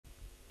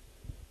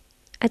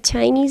A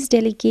Chinese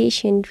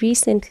delegation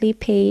recently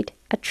paid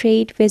a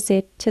trade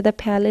visit to the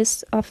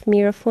palace of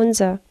Mir of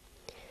Hunza.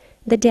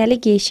 The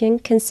delegation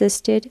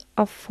consisted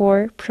of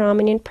 4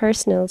 prominent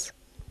personals: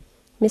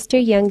 Mr.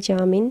 Yang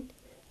Jiamin,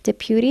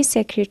 Deputy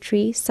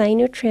Secretary,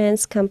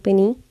 Sino-Trans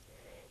Company;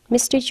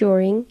 Mr.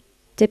 Joring,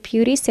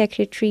 Deputy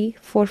Secretary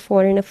for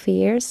Foreign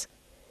Affairs;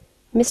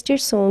 Mr.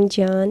 Song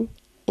Jian,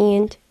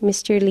 and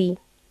Mr. Li.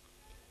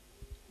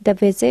 The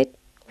visit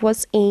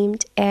was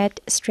aimed at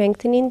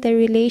strengthening the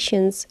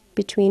relations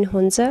between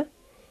Hunza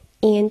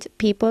and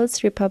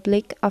People's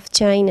Republic of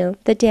China.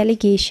 The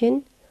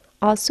delegation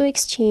also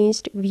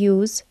exchanged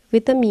views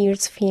with the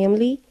Mir's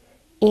family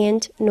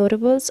and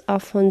notables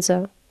of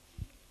Hunza.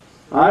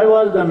 I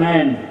was the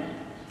man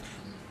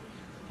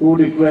who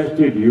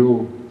requested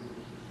you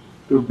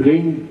to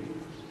bring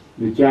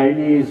the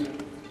Chinese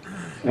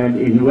and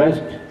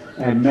invest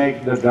and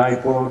make the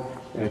dryport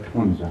at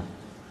Hunza.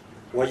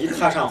 我一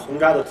踏上红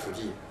扎的土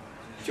地，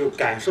就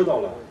感受到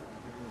了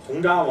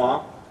红扎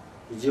王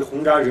以及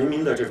红扎人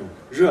民的这种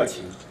热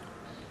情。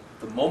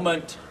The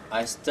moment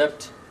I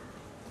stepped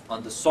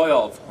on the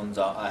soil of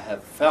Hunza, I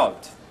have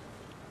felt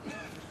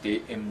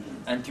the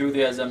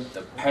enthusiasm,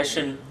 the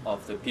passion of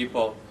the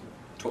people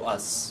to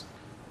us.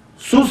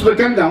 苏斯的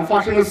甘港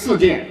发生的事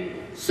件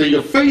是一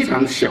个非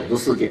常小的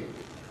事件。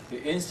The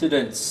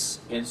incidents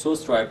in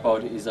Sust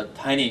dryport is a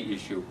tiny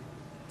issue.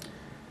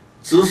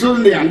 只是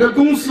2个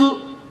公司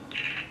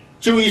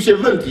就一些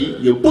问题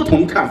有不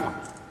同看法。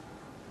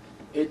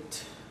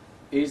It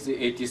is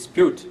a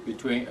dispute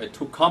between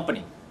 2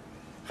 companies.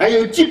 还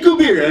有极个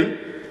别人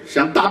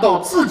想达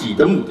到自己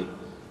的目的。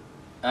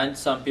And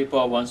some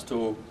people want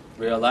to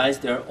realize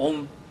their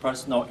own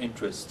personal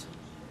interest.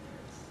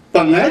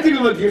 本来这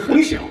个问题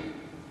很小，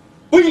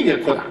不应该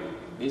扩大。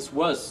This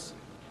was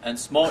a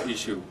small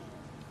issue.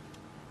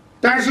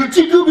 但是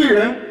极个别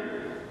人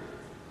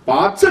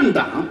把政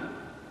党、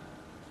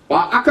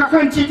把阿富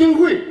汗基金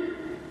会、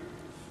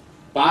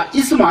把伊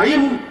斯马耶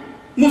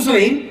穆斯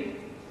林，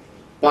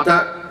把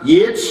它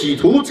也企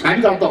图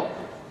掺杂到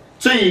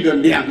这一个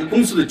2个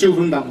公司的纠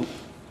纷当中。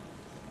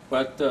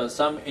But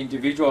some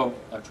individuals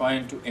are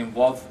trying to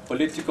involve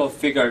political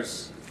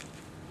figures,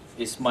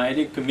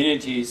 Ismaili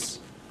communities,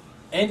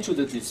 into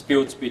the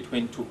disputes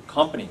between 2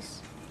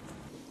 companies.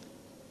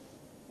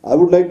 I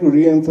would like to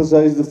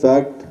re-emphasize the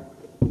fact,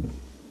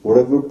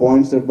 whatever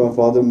points that my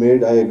father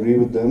made, I agree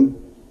with them.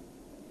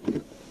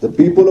 The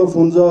people of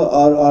Hunza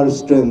are our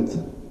strength.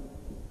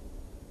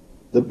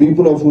 The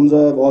people of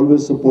Hunza have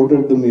always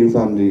supported the Mir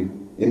family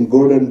in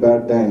good and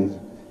bad times,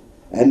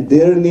 and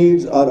their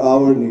needs are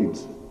our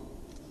needs.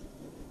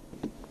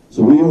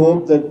 So we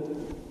hope that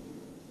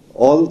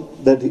all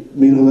that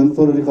Mir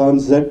Ghaznfar Ali Khan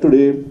said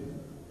today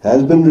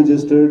has been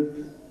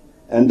registered,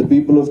 and the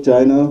people of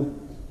China,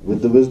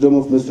 with the wisdom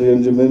of Mr.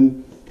 Yang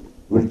Jiamin,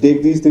 will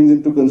take these things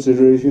into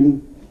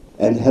consideration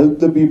and help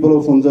the people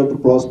of Hunza to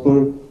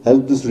prosper,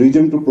 help this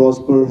region to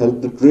prosper,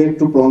 help the trade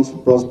to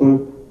prosper,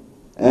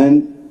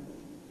 and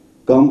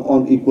come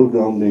on equal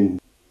grounding.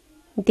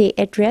 They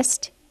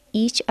addressed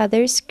each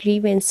other's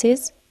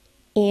grievances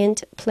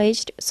and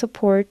pledged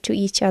support to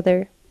each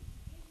other.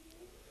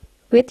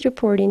 With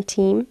reporting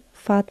team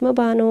Fatma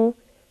Bano,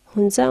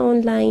 Hunza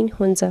Online,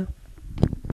 Hunza.